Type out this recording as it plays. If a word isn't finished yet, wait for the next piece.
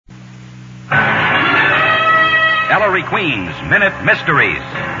Ellery Queen's Minute Mysteries.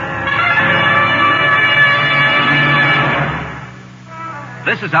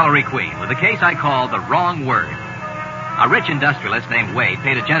 This is Ellery Queen with a case I call The Wrong Word. A rich industrialist named Wade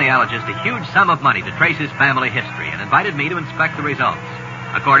paid a genealogist a huge sum of money to trace his family history and invited me to inspect the results.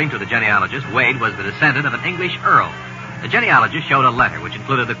 According to the genealogist, Wade was the descendant of an English earl. The genealogist showed a letter which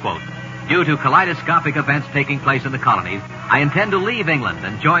included the quote, "Due to kaleidoscopic events taking place in the colonies, I intend to leave England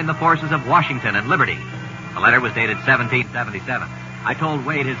and join the forces of Washington and Liberty." The letter was dated 1777. I told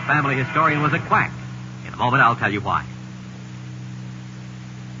Wade his family historian was a quack. In a moment, I'll tell you why.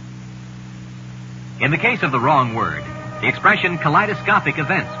 In the case of The Wrong Word, the expression kaleidoscopic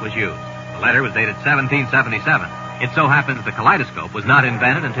events was used. The letter was dated 1777. It so happens the kaleidoscope was not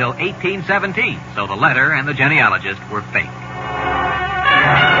invented until 1817, so the letter and the genealogist were fake.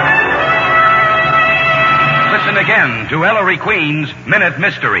 Listen again to Ellery Queen's Minute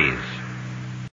Mysteries.